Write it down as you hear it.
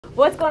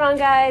What's going on,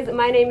 guys?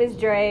 My name is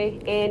Dre,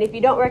 and if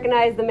you don't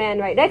recognize the man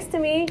right next to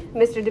me,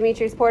 Mr.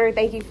 Demetrius Porter,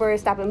 thank you for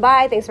stopping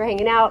by. Thanks for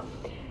hanging out.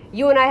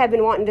 You and I have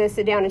been wanting to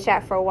sit down and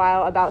chat for a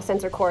while about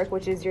Center Cork,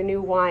 which is your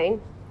new wine.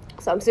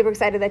 So I'm super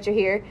excited that you're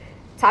here.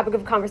 Topic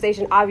of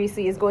conversation,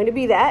 obviously, is going to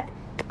be that.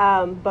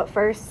 But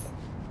first,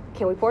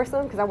 can we pour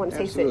some? Because I want to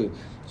taste it.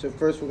 So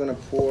first, we're going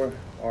to pour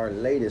our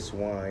latest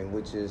wine,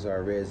 which is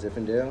our Red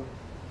Zinfandel.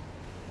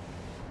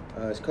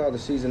 It's called the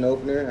Season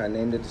Opener. I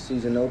named it the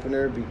Season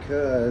Opener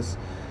because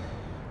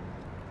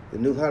the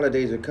new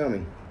holidays are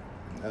coming.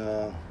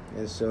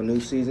 And so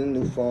new season,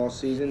 new fall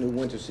season, new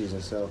winter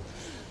season. So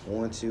I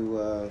want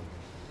to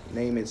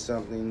name it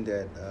something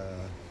that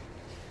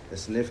is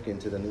significant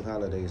to the new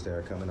holidays that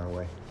are coming our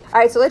way. All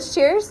right, so let's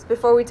cheers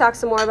before we talk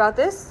some more about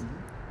this. Mm-hmm.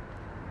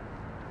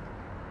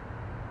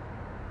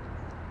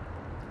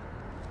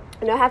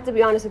 And I have to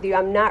be honest with you,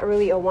 I'm not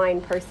really a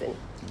wine person,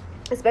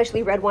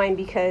 especially red wine,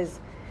 because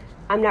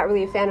I'm not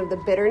really a fan of the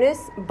bitterness,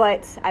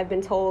 but I've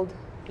been told,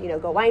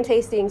 go wine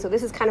tasting. So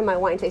this is kind of my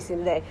wine tasting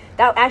today.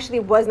 That actually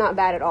was not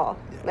bad at all.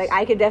 Yes. Like,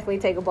 I could definitely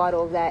take a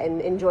bottle of that and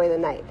enjoy the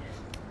night.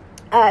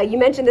 You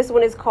mentioned this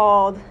one is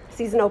called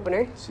Season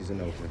Opener.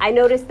 Season Opener. I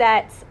noticed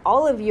that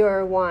all of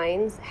your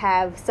wines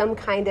have some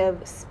kind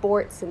of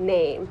sports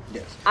name.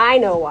 Yes. I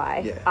know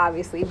why,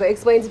 obviously, but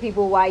explain to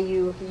people why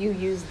you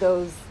use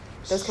those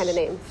kind of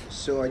names.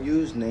 So I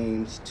use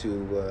names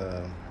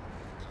to...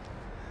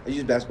 I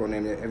use basketball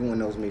names. Everyone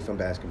knows me from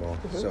basketball,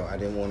 so I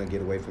didn't want to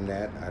get away from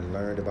that. I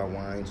learned about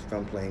wines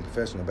from playing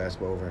professional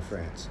basketball over in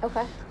France.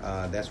 Okay.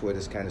 That's where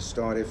this kind of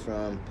started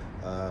from.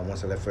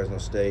 Once I left Fresno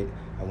State,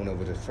 I went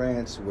over to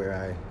France, where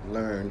I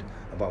learned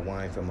about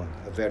wine from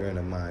a veteran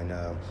of mine.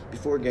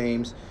 Before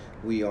games,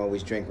 we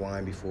always drank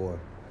wine before,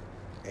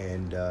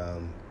 and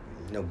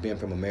being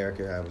from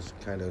America, I was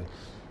kind of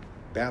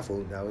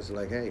baffled. I was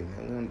like, hey,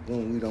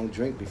 we don't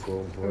drink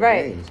before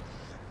games.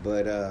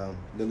 But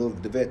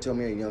the vet told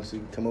me, hey, youngster,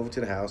 come over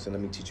to the house and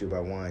let me teach you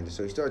about wine.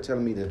 So he started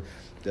telling me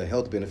the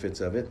health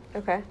benefits of it.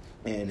 Okay.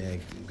 And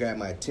grabbed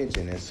my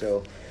attention. And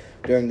so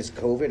during this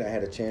COVID, I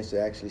had a chance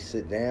to actually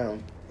sit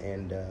down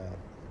and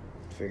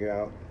figure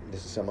out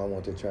this is something I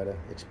want to try to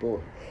explore.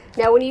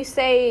 Now, when you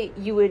say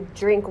you would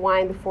drink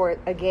wine before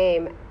a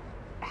game,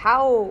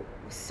 how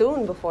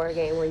soon before a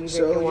game were you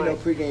drinking wine?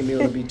 So, pregame meal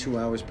would be 2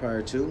 hours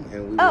prior to. And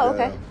we would,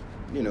 okay.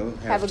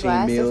 Have a team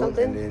glass meal, or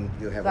something? And then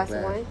you'll have glass a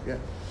glass. Of wine? Yeah.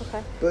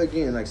 Okay. But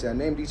again, like I said, I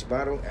named each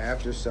bottle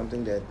after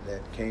something that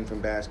came from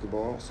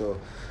basketball. So,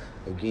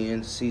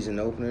 again, Season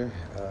Opener,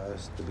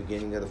 it's the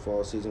beginning of the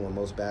fall season when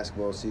most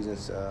basketball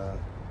seasons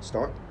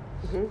start.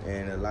 Mm-hmm.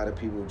 And a lot of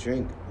people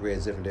drink Red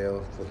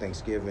Zinfandel for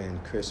Thanksgiving,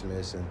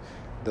 Christmas, and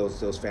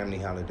those family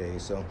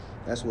holidays. So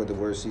that's where the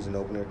word Season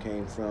Opener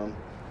came from.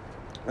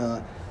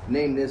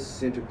 Name this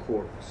Center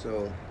Cork.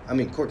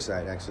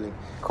 Corkside, actually.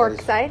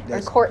 Corkside or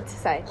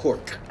Courtside?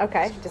 Cork.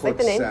 Okay, just Cork like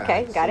the name. Side.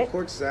 Okay, got it.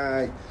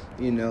 Corkside,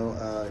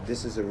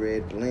 this is a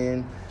red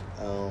blend.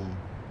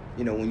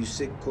 When you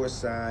sit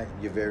Courtside,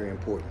 you're very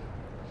important.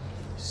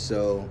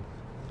 So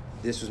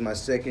this was my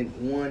second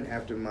one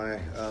after my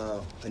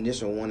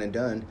initial one and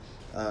done.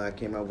 I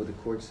came out with the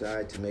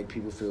Corkside to make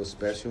people feel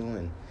special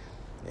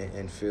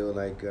and feel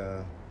like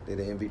they're the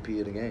MVP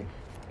of the game.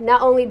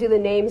 Not only do the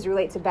names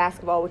relate to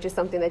basketball, which is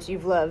something that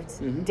you've loved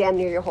damn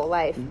near your whole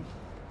life,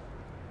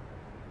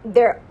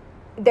 there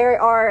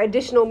are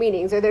additional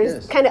meanings, or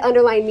there's kind of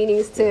underlying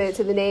meanings to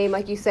the name.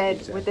 Like you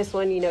said, with this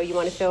one, you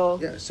want to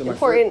feel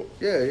important.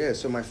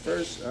 So my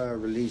first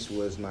release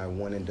was my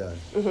one and done.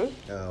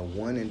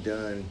 One and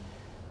done.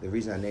 The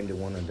reason I named it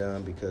one and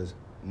done because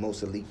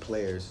most elite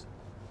players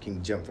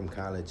can jump from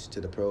college to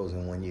the pros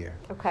in 1 year.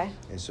 Okay.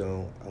 And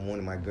so I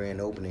wanted my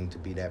grand opening to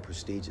be that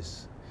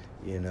prestigious.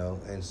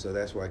 And so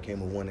that's why I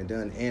came with one and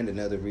done. And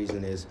another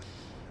reason is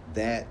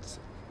that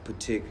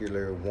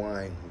particular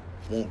wine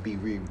won't be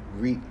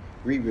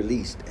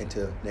re-released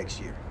until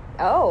next year.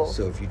 Oh.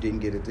 So if you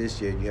didn't get it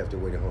this year, you have to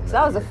wait a whole So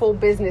that was year. A full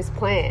business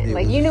plan.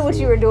 You knew what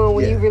you were doing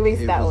when you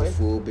released that one. It was a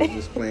full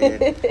business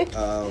plan.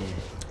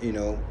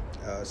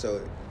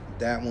 So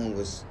that one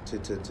was to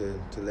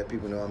let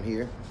people know I'm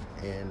here,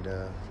 and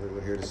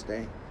we're here to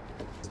stay.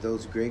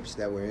 Those grapes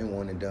that were in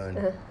one and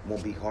done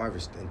won't be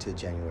harvested until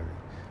January.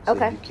 So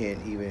you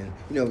can't even,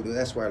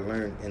 that's what I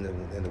learned in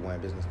the wine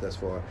business thus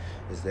far,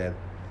 is that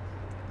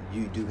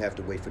you do have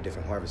to wait for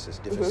different harvests,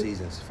 different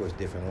seasons for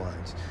different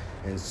wines.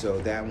 And so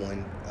that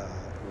one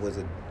was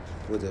a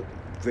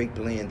great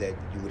blend that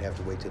you would have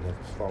to wait till the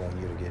following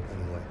year to get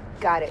anyway.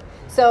 Got it.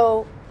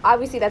 So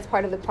obviously that's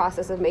part of the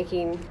process of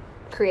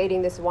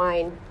creating this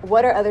wine.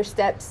 What are other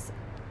steps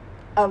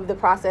of the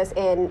process,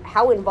 and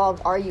how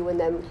involved are you in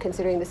them,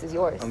 considering this is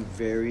yours? I'm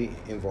very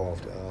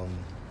involved.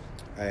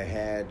 I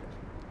had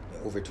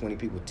over 20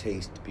 people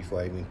taste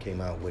before I even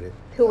came out with it.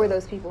 Who were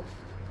those people?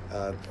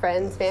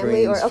 Friends,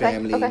 family?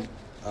 Family. Okay.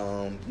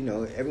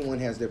 Everyone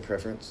has their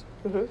preference,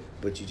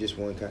 but you just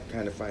want to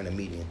kind of find a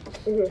medium.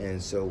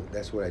 And so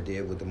that's what I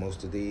did with the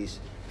most of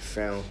these.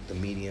 Found the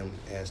medium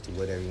as to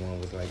what everyone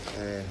was like,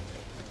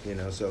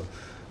 So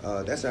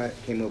that's how I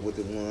came up with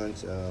the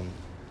ones.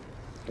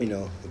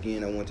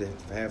 Again, I want to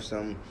have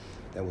some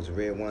that was a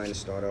red wine to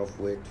start off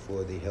with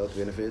for the health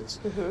benefits.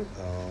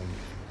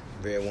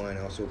 Red wine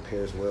also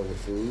pairs well with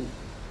food,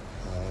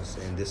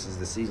 and this is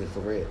the season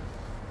for red.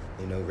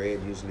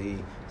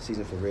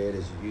 Season for red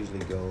usually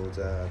goes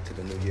to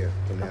the new year,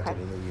 from now to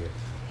the new year.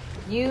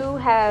 You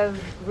have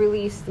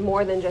released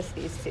more than just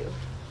these two,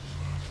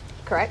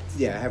 correct?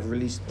 Yeah, I have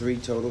released three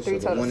total. The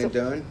one and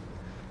done,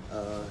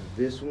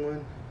 this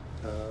one,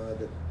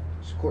 the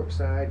cork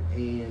side,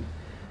 and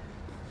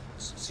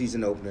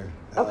season opener.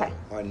 Okay.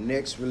 Our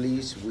next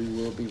release, we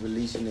will be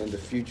releasing in the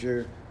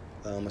future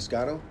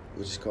Moscato,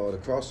 which is called a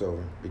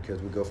crossover,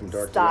 because we go from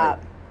dark to light.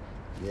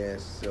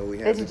 Yes, so we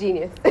have. That's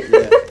genius.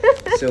 Yeah.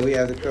 So we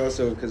have the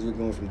crossover because we're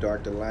going from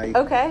dark to light.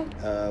 Okay.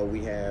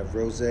 We have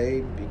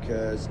rosé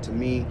because to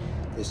me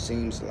it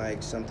seems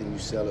like something you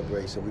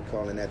celebrate, so we're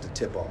calling that the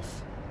tip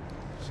off.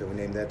 So we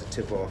named that the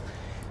tip off,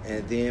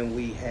 and then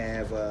we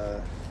have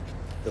the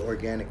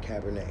organic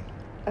Cabernet.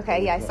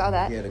 Okay, yeah, I saw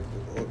that. Yeah,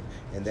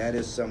 and that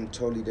is something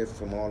totally different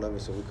from all of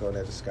it, so we call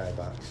that the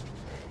skybox.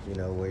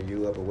 Where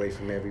you up away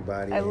from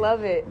everybody. I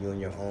love it. You're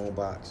in your own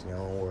box, your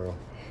own world.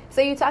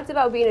 So you talked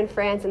about being in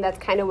France, and that's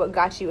kind of what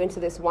got you into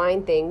this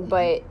wine thing,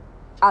 but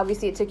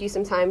obviously it took you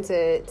some time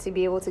to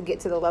be able to get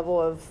to the level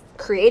of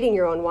creating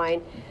your own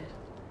wine.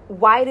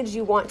 Why did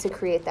you want to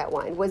create that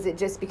wine? Was it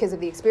just because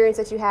of the experience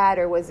that you had,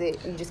 or was it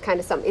you just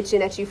kind of something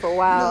itching at you for a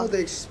while? No, the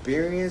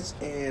experience,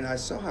 and I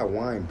saw how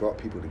wine brought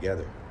people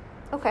together.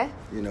 Okay.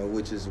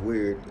 Which is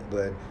weird,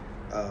 but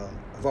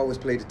I've always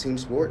played a team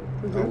sport.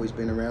 I've always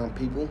been around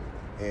people,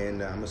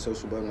 and I'm a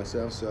social bug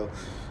myself, so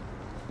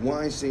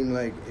wine seemed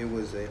like it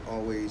was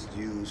always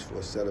used for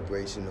a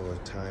celebration or a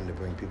time to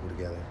bring people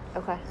together.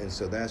 Okay. And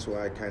so that's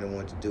why I kind of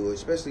wanted to do it,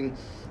 especially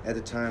at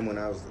the time when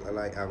I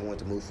wanted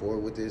to move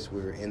forward with this.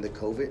 We were in the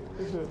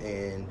COVID,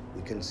 and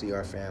we couldn't see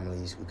our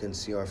families, we couldn't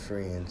see our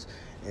friends,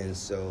 and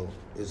so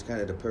it was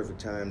kind of the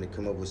perfect time to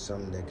come up with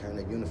something that kind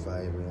of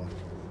unified everyone.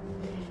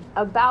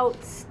 About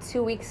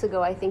 2 weeks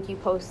ago, I think you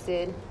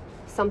posted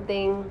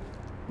something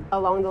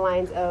along the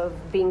lines of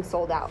being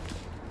sold out.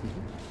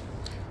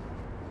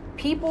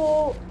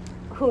 People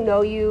who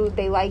know you,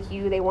 they like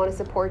you, they want to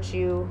support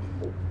you.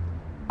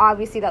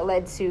 Obviously, that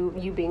led to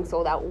you being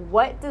sold out.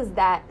 What does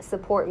that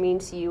support mean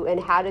to you, and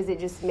how does it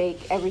just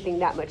make everything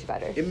that much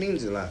better? It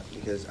means a lot,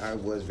 because I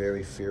was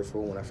very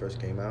fearful when I first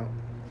came out.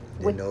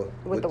 With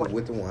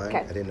the wine. Okay.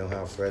 I didn't know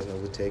how Fresno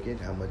would take it,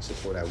 how much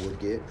support I would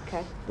get.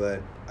 Okay.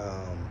 But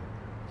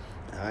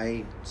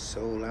I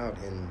sold out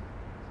in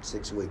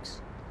 6 weeks.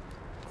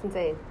 It's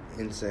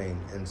Insane.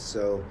 And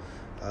so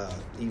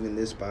even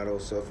this bottle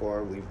so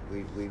far,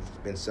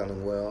 we've been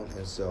selling well,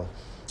 and so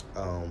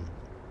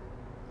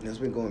it's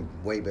been going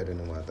way better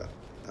than what I thought.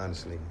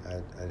 Honestly,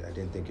 I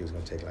didn't think it was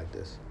going to take like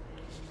this.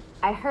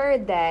 I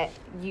heard that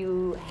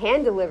you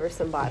hand deliver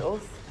some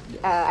bottles.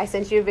 I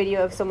sent you a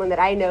video of someone that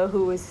I know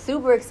who was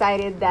super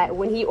excited that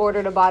when he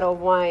ordered a bottle of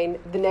wine,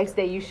 the next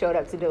day you showed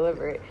up to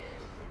deliver it.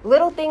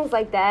 Little things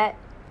like that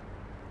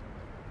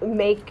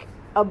make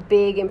a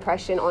big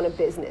impression on a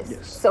business.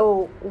 Yes.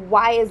 So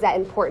why is that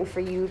important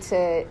for you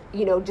to,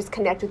 just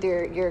connect with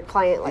your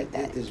client like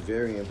that? It is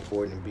very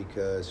important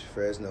because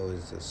Fresno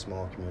is a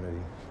small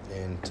community,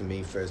 and to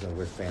me, Fresno,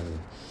 we're family.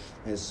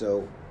 And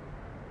so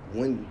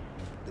when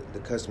the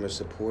customer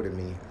supported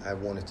me, I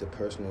wanted to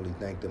personally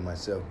thank them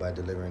myself by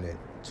delivering it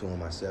to them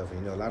myself.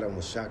 And a lot of them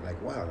were shocked, like,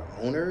 wow,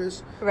 the owner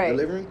is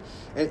delivering?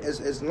 And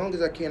as long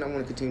as I can, I want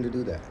to continue to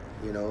do that,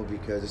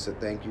 because it's a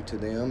thank you to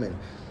them, and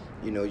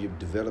you're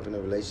developing a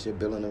relationship,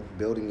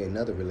 building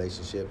another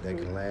relationship that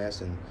can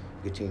last and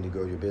continue to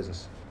grow your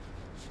business.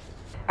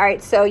 All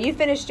right, so you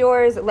finished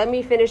yours. Let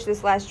me finish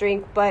this last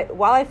drink. But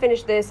while I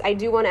finish this, I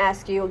do want to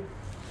ask you,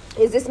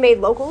 is this made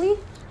locally?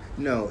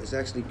 No, it's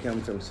actually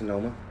come from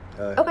Sonoma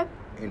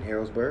in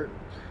Harrisburg.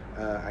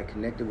 I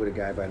connected with a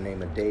guy by the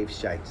name of Dave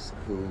Scheitz,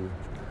 who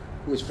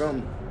is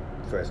from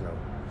Fresno,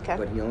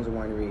 but he owns a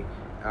winery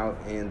out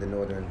in the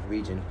northern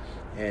region,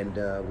 and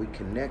we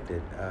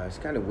connected. It's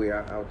kind of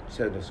weird. I'll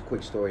tell you this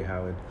quick story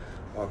how it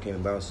all came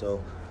about.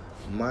 So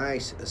my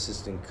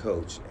assistant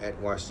coach at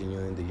Washington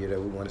Union, the year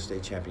that we won a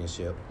state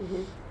championship,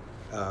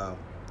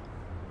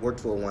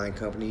 worked for a wine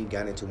company,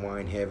 got into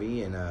wine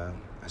heavy, and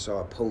I saw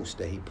a post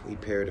that he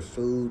paired a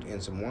food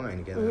and some wine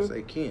together. I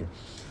said, Ken,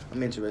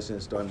 I'm interested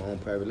in starting my own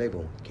private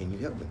label. Can you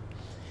help me?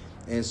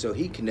 And so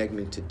he connected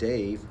me to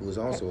Dave, who is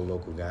also a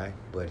local guy,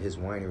 but his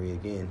winery,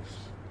 again,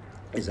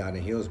 is out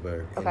in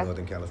Hillsburg in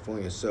Northern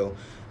California. So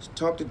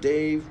talked to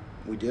Dave,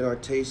 we did our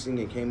tasting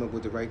and came up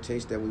with the right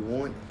taste that we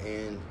want,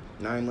 and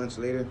 9 months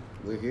later,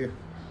 we're here.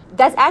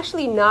 That's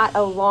actually not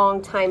a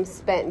long time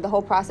spent, the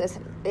whole process.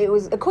 It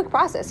was a quick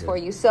process for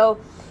you. So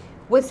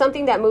with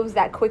something that moves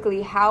that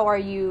quickly, how are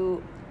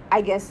you,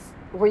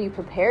 were you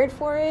prepared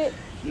for it?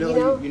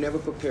 No, you never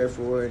prepare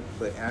for it,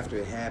 but after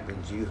it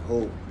happens, you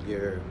hope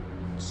your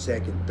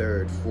second,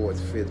 third, fourth,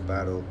 fifth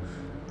bottle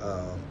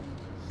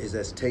is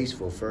as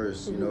tasteful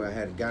first. I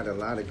had got a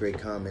lot of great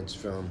comments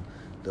from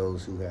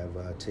those who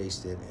have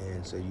tasted,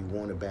 and so you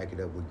want to back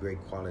it up with great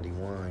quality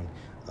wine.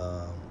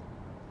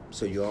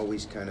 So you're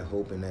always kind of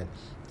hoping that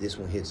this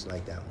one hits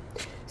like that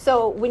one.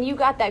 So when you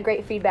got that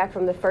great feedback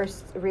from the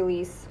first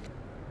release,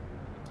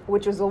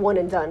 which was a one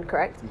and done,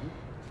 correct? Mm-hmm.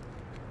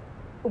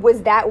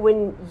 Was that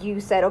when you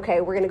said, okay,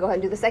 we're going to go ahead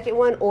and do the second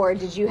one, or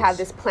did you have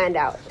this planned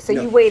out? So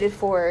you waited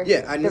for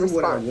I knew the response.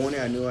 what I wanted.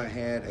 I knew I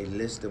had a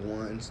list of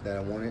ones that I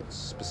wanted,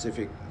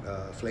 specific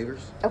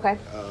flavors. Okay.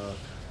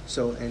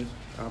 And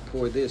I'll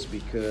pour this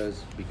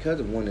because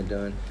of one and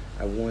done,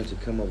 I wanted to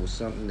come up with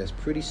something that's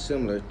pretty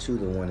similar to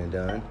the one and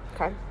done.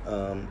 Okay.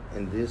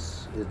 And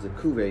this is the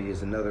Cuvée,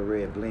 is another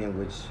red blend,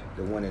 which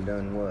the one and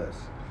done was.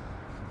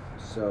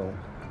 So,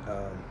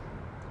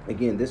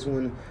 again, this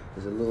one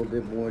is a little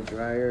bit more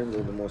drier, a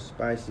little bit more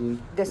spicy.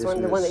 This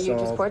one, the one that you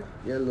just poured?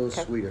 Yeah, a little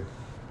sweeter.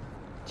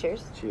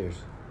 Cheers. Cheers.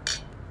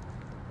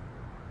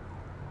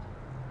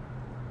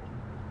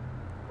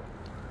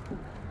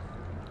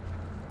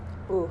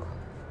 Ooh,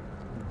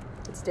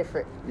 it's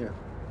different. Yeah.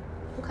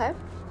 Okay.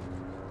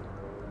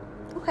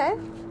 Okay.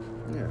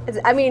 Yeah.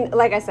 I mean,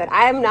 like I said,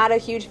 I'm not a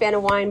huge fan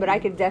of wine, but I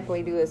could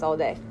definitely do this all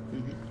day.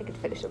 Mm-hmm. I could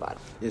finish a bottle.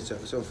 Yeah.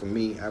 So for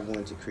me, I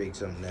wanted to create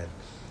something that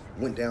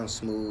went down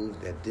smooth,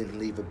 that didn't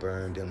leave a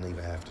burn, didn't leave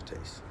an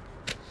aftertaste.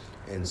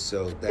 And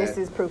so this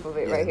is proof of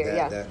it right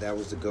here. That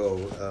was the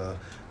goal.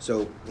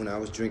 So when I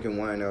was drinking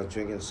wine, I was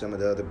drinking some of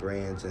the other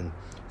brands, and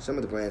some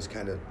of the brands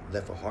kind of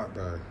left a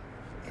heartburn.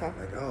 Okay.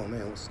 Like, oh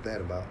man, what's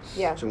that about?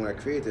 Yeah. So when I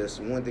created this,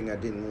 one thing I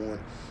didn't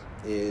want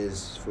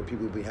is for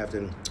people to have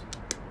to,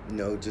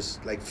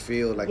 just like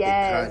feel like the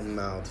cotton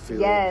mouth,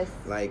 feel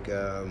like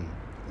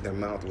their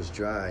mouth was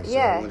dry. So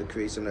I wanted to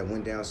create something that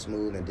went down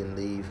smooth and didn't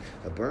leave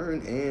a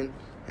burn, and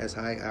has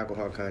high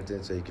alcohol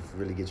content, so you can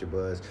really get your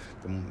buzz.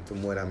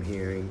 From what I'm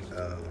hearing.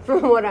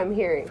 From what I'm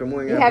hearing.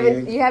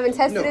 You haven't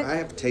tested it? No, I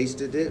have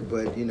tasted it,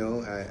 but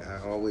I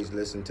always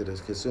listen to the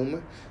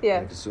consumer. Yeah.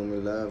 The consumer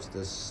loves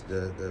the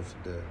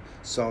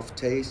soft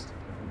taste,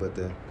 but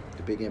the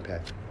big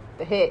impact.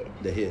 The hit.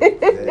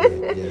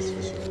 Yes,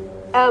 for sure.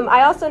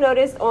 I also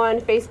noticed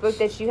on Facebook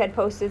that you had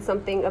posted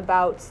something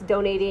about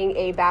donating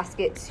a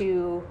basket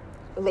to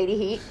Lady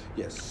Heat.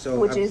 Yes.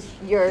 Which is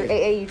your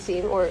AAU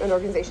team, or an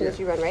organization that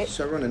you run, right?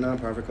 So I run a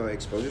nonprofit called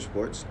Exposure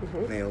Sports.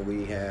 Mm-hmm. And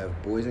we have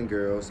boys and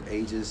girls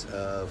ages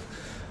of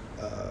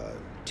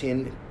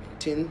 10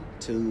 to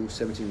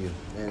 17 years.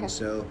 And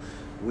so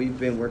we've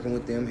been working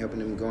with them, helping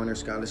them garner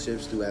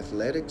scholarships through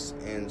athletics,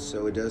 and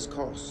so it does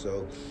cost.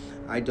 So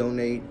I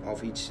donate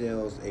off each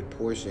sales a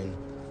portion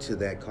to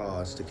that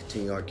cause to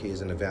continue our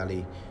kids in the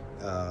Valley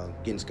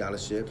getting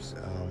scholarships.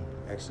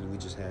 Actually, we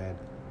just had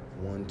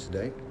one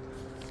today.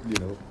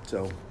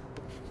 So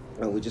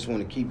we just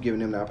want to keep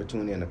giving them the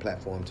opportunity and the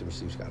platform to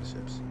receive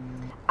scholarships.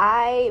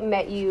 I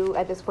met you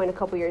at this point a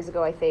couple years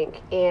ago, I think,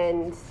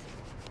 and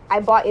I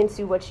bought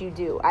into what you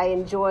do. I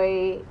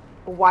enjoy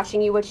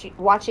watching what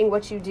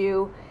you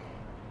do,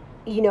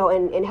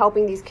 and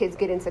helping these kids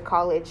get into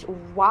college.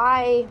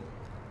 Why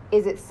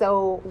is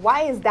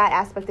that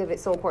aspect of it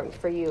so important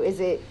for you? Is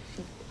it,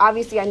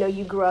 obviously I know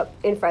you grew up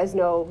in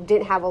Fresno,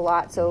 didn't have a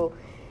lot, so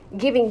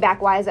giving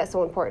back, why is that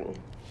so important?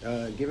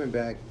 Giving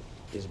back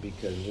is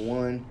because,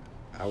 one,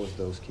 I was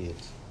those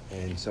kids,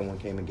 and someone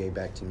came and gave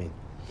back to me.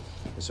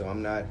 And so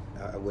I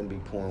wouldn't be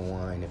pouring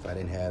wine if I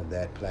didn't have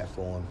that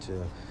platform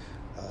to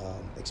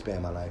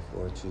expand my life,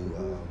 or to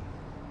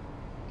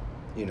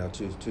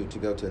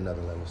go to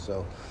another level.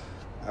 So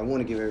I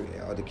want to give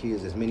all the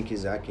kids, as many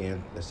kids as I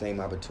can, the same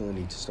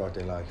opportunity to start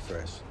their life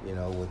fresh.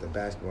 With a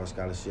basketball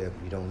scholarship,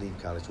 you don't leave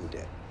college with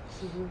debt.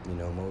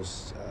 Mm-hmm.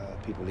 Most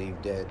people leave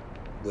debt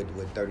with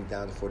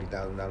 $30,000,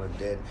 $40,000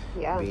 debt,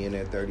 being in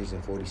their 30s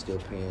and 40s still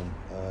paying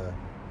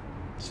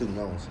student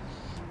loans.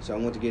 So I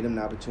want to give them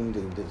the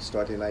opportunity to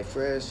start their life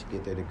fresh,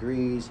 get their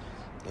degrees,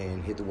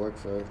 and hit the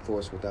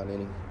workforce without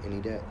any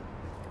debt.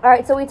 All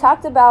right, so we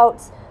talked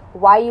about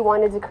why you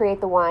wanted to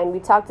create the wine. We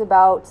talked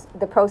about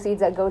the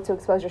proceeds that go to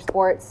Exposure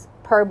Sports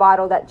per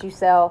bottle that you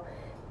sell.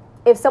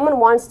 If someone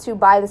wants to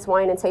buy this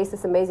wine and taste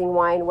this amazing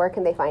wine, where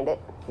can they find it?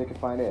 They can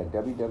find it at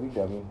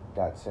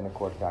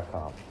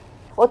www.centercork.com.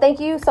 Well, thank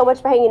you so much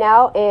for hanging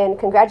out, and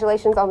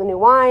congratulations on the new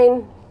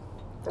wine.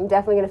 I'm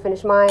definitely going to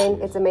finish mine.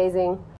 It's amazing.